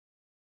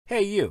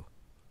Hey you,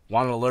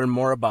 want to learn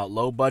more about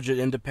low-budget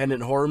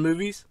independent horror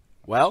movies?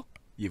 Well,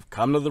 you've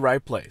come to the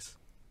right place.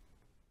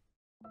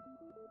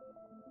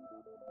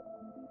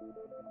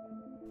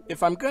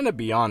 If I'm gonna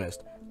be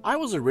honest, I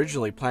was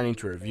originally planning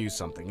to review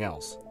something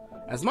else.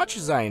 As much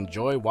as I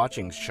enjoy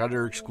watching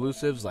Shudder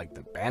exclusives like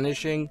The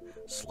Banishing,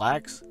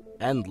 Slacks,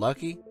 and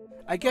Lucky,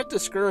 I get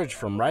discouraged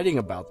from writing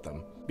about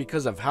them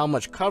because of how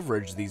much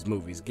coverage these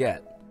movies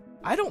get.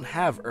 I don't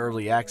have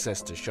early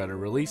access to Shudder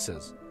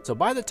releases, so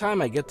by the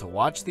time I get to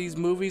watch these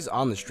movies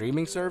on the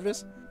streaming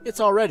service, it's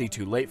already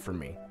too late for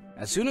me.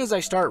 As soon as I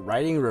start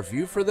writing a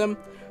review for them,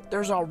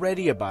 there's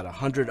already about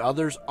 100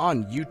 others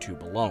on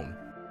YouTube alone.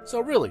 So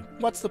really,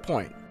 what's the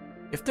point?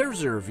 If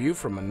there's a review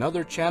from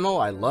another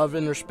channel I love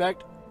and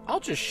respect, I'll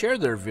just share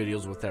their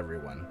videos with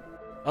everyone.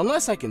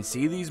 Unless I can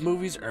see these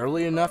movies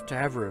early enough to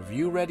have a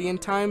review ready in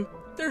time,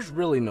 there's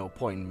really no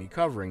point in me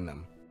covering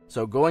them.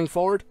 So going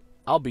forward,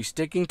 I'll be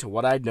sticking to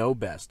what I know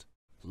best.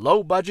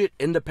 Low-budget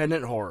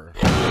independent horror.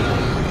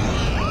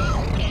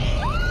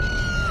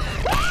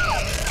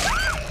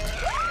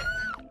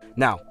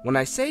 Now, when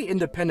I say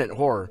independent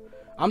horror,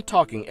 I'm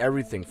talking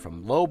everything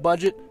from low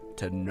budget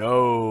to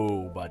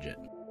no budget.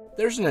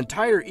 There's an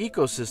entire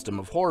ecosystem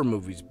of horror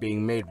movies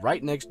being made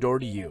right next door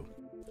to you.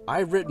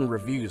 I've written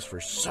reviews for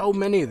so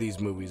many of these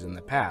movies in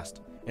the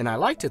past, and I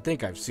like to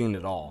think I've seen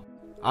it all.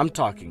 I'm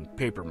talking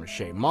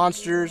papier-mâché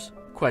monsters,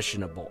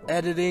 questionable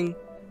editing,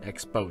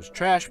 exposed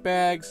trash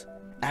bags,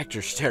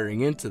 actors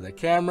staring into the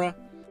camera.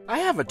 I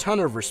have a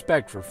ton of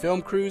respect for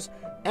film crews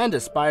and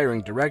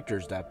aspiring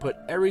directors that put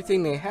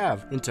everything they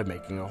have into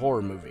making a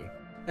horror movie,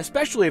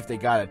 especially if they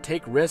gotta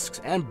take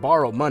risks and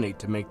borrow money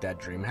to make that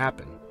dream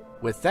happen.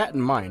 With that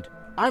in mind,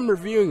 I'm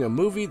reviewing a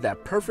movie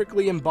that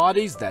perfectly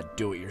embodies that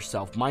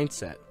do-it-yourself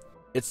mindset.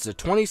 It's the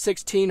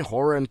 2016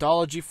 horror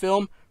anthology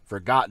film,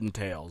 Forgotten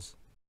Tales.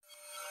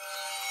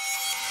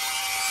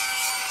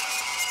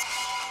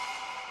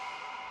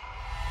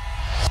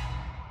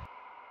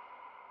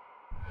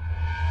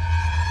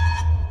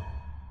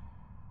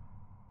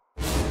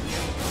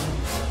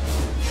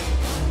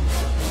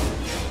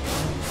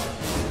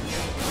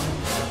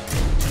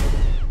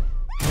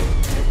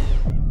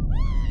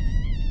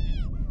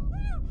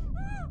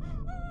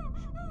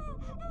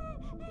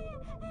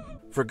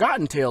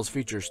 Forgotten Tales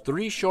features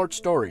 3 short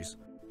stories,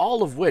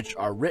 all of which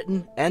are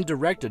written and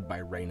directed by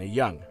Reyna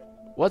Young.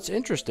 What's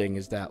interesting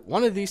is that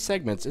one of these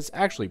segments is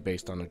actually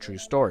based on a true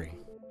story.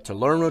 To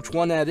learn which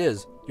one that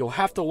is, you'll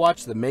have to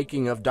watch the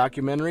making of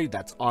documentary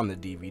that's on the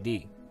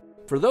DVD.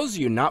 For those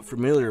of you not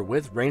familiar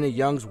with Reyna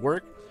Young's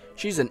work,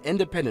 she's an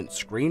independent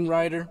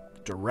screenwriter,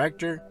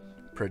 director,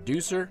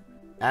 producer,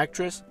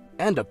 actress,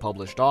 and a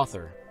published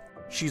author.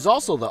 She's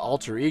also the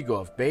alter ego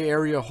of Bay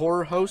Area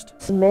horror host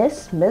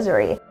Miss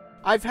Misery.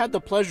 I've had the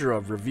pleasure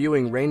of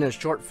reviewing Reyna's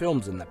short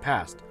films in the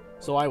past,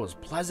 so I was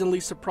pleasantly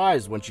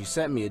surprised when she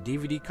sent me a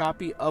DVD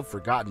copy of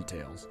Forgotten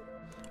Tales.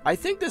 I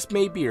think this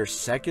may be her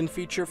second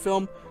feature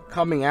film,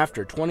 coming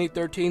after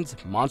 2013's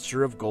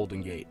Monster of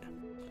Golden Gate.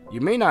 You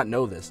may not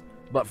know this,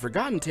 but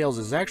Forgotten Tales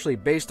is actually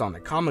based on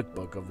a comic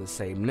book of the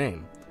same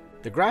name.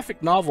 The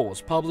graphic novel was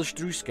published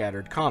through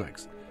Scattered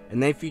Comics,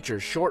 and they feature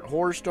short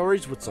horror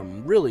stories with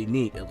some really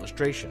neat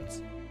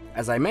illustrations.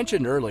 As I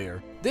mentioned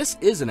earlier, this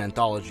is an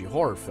anthology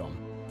horror film.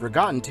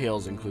 Forgotten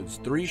Tales includes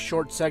 3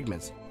 short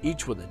segments,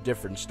 each with a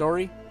different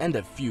story and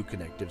a few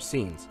connective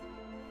scenes.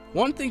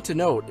 One thing to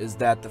note is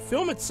that the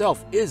film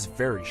itself is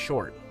very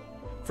short.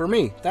 For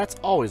me, that's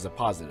always a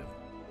positive.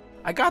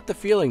 I got the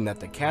feeling that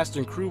the cast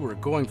and crew were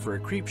going for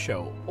a creep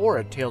show or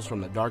a Tales from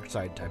the Dark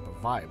Side type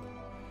of vibe,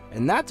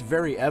 and that's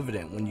very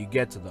evident when you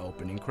get to the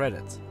opening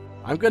credits.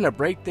 I'm gonna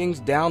break things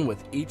down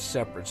with each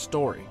separate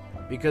story,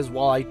 because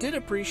while I did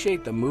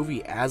appreciate the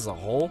movie as a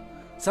whole,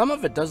 some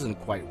of it doesn't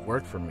quite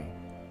work for me.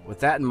 With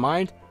that in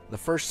mind, the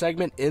first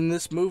segment in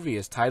this movie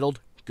is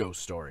titled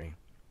Ghost Story.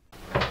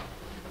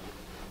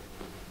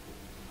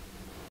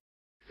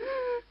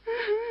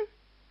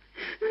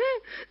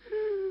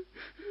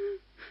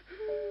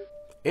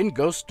 In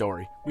Ghost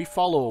Story, we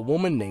follow a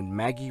woman named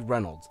Maggie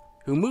Reynolds,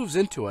 who moves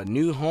into a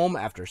new home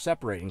after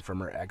separating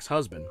from her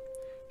ex-husband.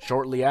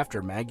 Shortly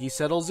after Maggie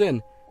settles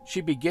in,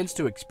 she begins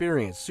to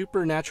experience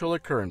supernatural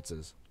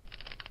occurrences.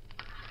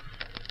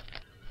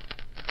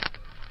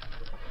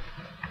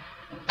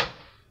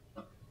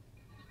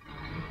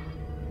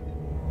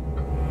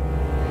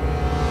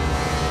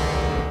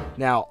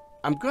 Now,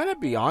 I'm gonna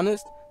be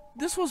honest,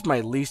 this was my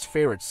least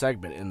favorite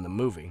segment in the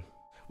movie.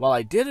 While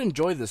I did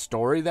enjoy the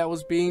story that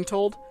was being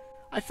told,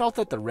 I felt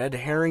that the red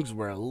herrings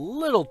were a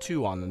little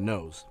too on the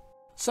nose.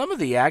 Some of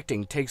the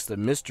acting takes the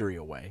mystery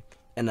away,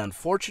 and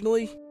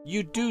unfortunately,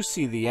 you do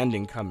see the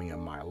ending coming a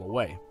mile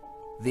away.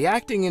 The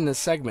acting in this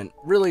segment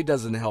really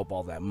doesn't help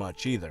all that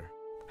much either.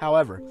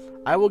 However,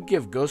 I will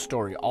give Ghost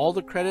Story all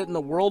the credit in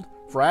the world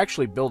for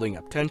actually building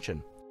up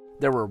tension.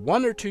 There were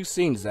 1 or 2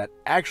 scenes that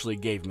actually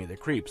gave me the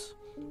creeps.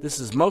 This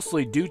is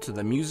mostly due to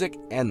the music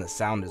and the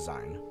sound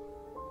design.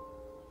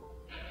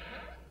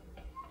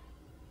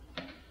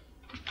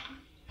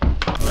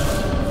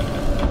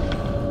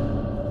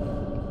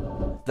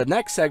 The The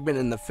next segment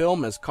in the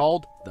film is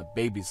called The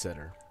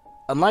Babysitter.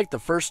 Unlike the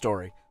first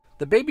story,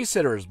 The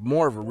Babysitter is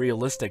more of a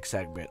realistic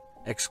segment,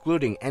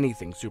 excluding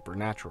anything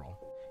supernatural.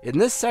 In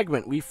this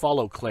segment, we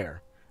follow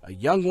Claire, a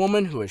young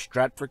woman who is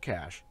strapped for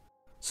cash.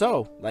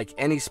 So, like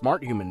any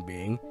smart human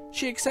being,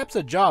 she accepts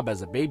a job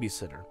as a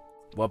babysitter.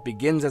 What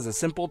begins as a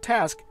simple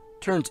task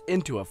turns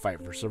into a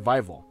fight for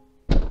survival.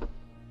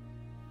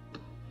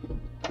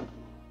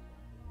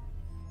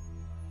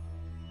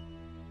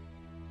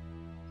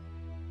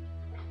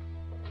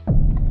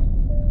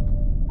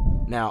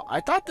 Now, I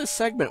thought this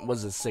segment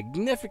was a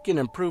significant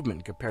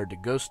improvement compared to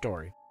Ghost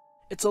Story.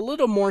 It's a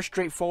little more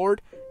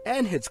straightforward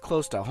and hits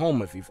close to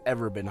home if you've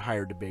ever been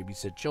hired to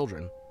babysit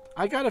children.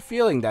 I got a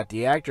feeling that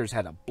the actors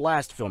had a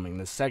blast filming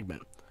this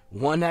segment.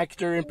 One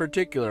actor in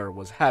particular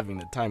was having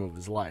the time of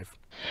his life.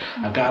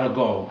 I gotta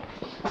go.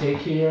 Take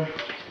care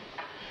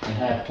and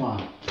have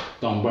fun.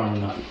 Don't burn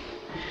nothing.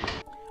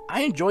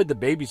 I enjoyed The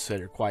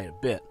Babysitter quite a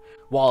bit.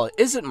 While it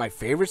isn't my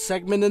favorite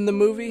segment in the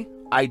movie,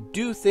 I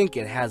do think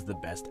it has the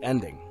best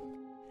ending.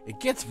 It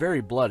gets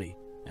very bloody,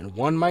 and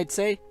one might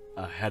say,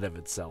 ahead of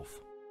itself.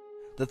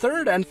 The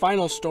third and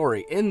final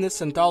story in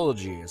this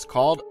anthology is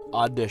called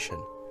Audition.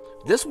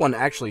 This one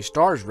actually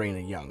stars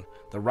Reyna Young,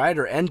 the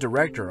writer and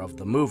director of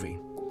the movie.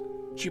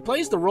 She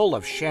plays the role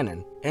of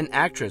Shannon, an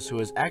actress who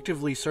is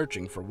actively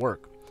searching for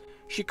work.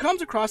 She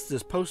comes across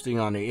this posting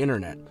on the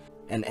internet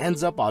and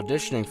ends up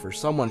auditioning for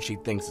someone she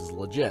thinks is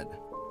legit.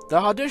 The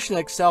audition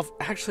itself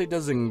actually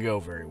doesn't go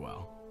very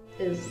well.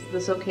 Is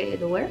this okay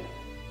to wear?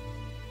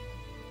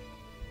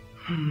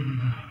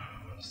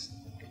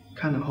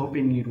 Kind of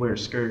hoping you'd wear a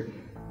skirt.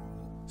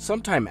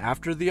 Sometime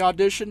after the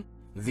audition,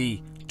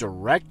 the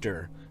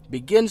director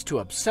begins to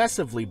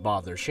obsessively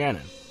bother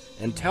Shannon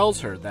and tells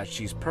her that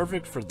she's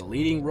perfect for the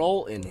leading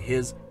role in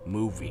his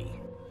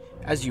movie.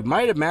 As you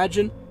might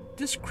imagine,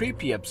 this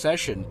creepy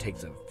obsession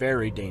takes a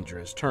very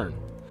dangerous turn,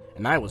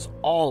 and I was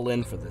all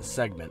in for this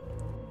segment.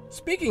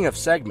 Speaking of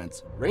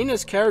segments,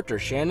 Reyna's character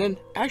Shannon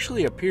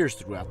actually appears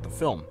throughout the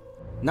film.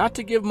 Not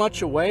to give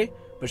much away,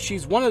 but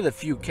she's one of the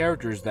few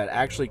characters that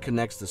actually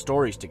connects the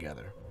stories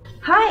together.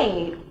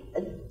 Hi!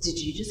 Did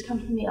you just come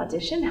from the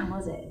audition? How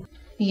was it?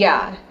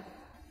 Yeah,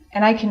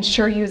 and I can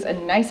sure use a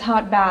nice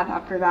hot bath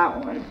after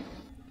that one.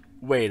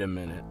 Wait a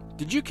minute,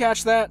 did you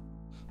catch that?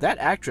 That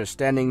actress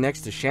standing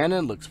next to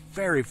Shannon looks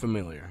very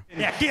familiar.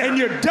 Yeah, and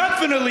you're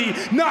definitely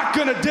not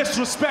gonna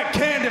disrespect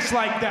Candace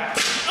like that.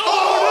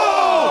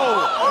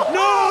 Oh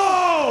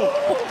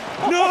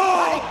no! No!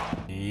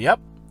 No! Yep.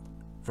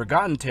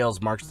 Forgotten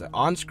Tales marks the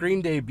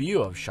on-screen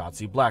debut of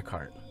Shotzi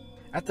Blackheart.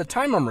 At the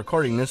time I'm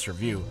recording this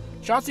review,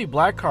 Shotzi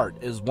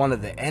Blackheart is one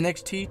of the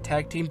NXT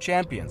Tag Team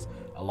Champions,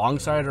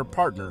 alongside her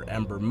partner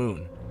Ember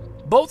Moon.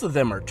 Both of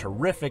them are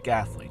terrific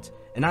athletes,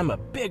 and I'm a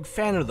big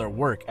fan of their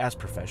work as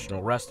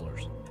professional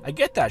wrestlers. I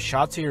get that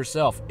Shotzi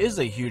herself is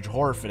a huge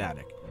horror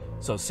fanatic,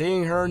 so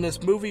seeing her in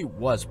this movie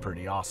was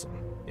pretty awesome.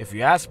 If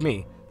you ask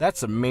me,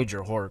 that's some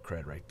major horror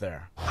cred right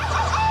there.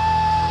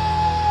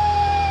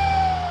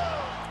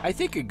 I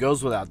think it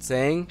goes without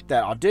saying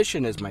that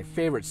Audition is my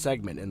favorite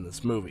segment in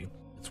this movie.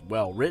 It's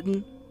well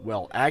written,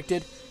 well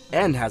acted,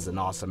 and has an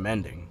awesome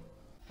ending.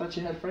 Thought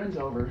you had friends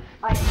over.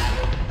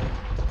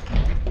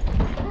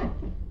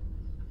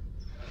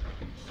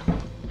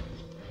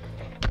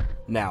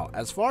 Now,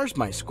 as far as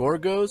my score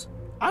goes,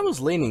 I was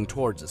leaning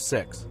towards a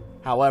 6.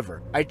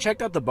 However, I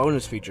checked out the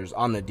bonus features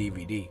on the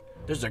DVD.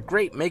 There's a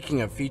great making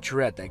of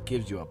featurette that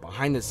gives you a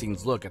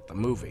behind-the-scenes look at the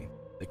movie.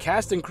 The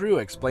cast and crew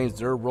explains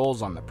their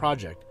roles on the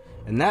project,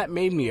 and that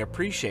made me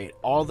appreciate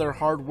all their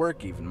hard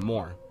work even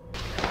more.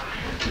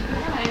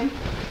 Hi.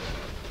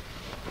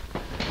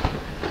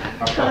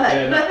 I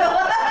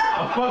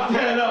fucked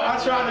that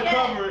up. I tried to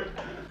cover it.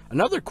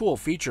 Another cool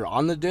feature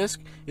on the disc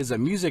is a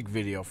music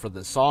video for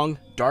the song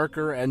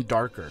Darker and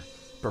Darker,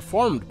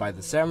 performed by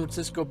the San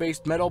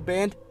Francisco-based metal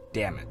band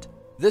Dammit.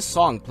 This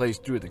song plays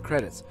through the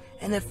credits,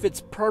 and it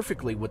fits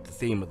perfectly with the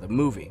theme of the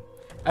movie.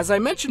 As I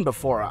mentioned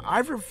before,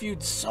 I've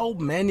reviewed so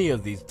many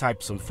of these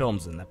types of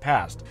films in the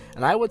past,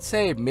 and I would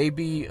say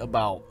maybe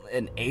about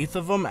an eighth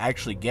of them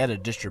actually get a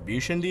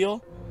distribution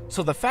deal.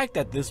 So the fact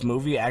that this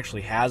movie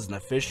actually has an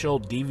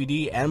official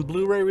DVD and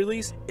Blu-ray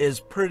release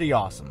is pretty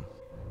awesome.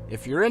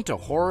 If you're into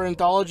horror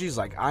anthologies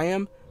like I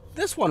am,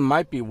 this one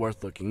might be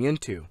worth looking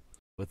into.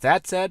 With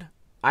that said,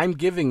 I'm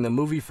giving the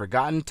movie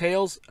Forgotten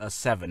Tales a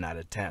 7 out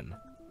of 10.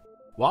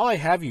 While I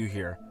have you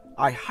here,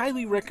 I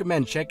highly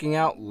recommend checking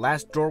out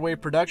Last Doorway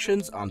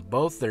Productions on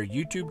both their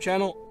YouTube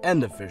channel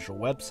and official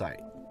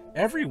website.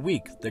 Every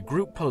week, the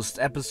group posts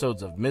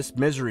episodes of Miss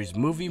Misery's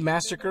Movie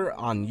Massacre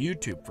on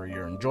YouTube for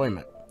your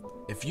enjoyment.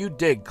 If you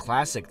dig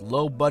classic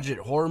low-budget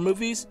horror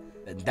movies,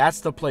 then that's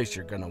the place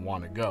you're going to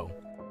want to go.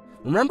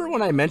 Remember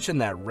when I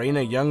mentioned that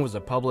Reyna Young was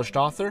a published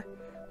author?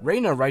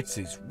 Reyna writes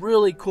these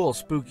really cool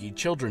spooky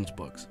children's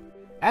books.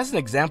 As an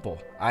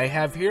example, I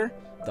have here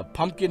The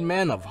Pumpkin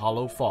Man of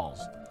Hollow Falls.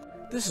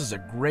 This is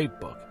a great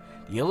book.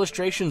 The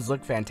illustrations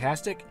look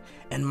fantastic,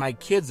 and my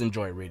kids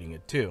enjoy reading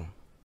it too.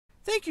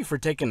 Thank you for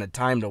taking the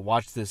time to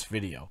watch this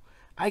video.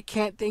 I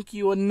can't thank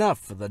you enough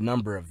for the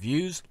number of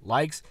views,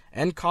 likes,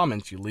 and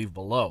comments you leave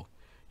below.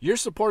 Your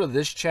support of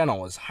this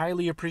channel is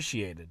highly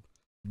appreciated.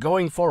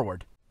 Going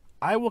forward,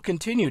 I will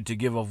continue to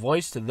give a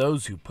voice to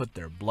those who put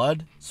their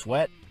blood,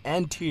 sweat,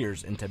 and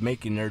tears into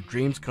making their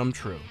dreams come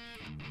true.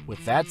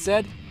 With that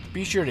said,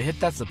 be sure to hit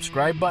that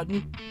subscribe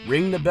button,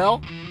 ring the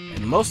bell,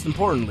 and most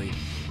importantly,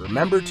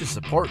 remember to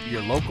support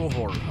your local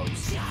horror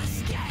host.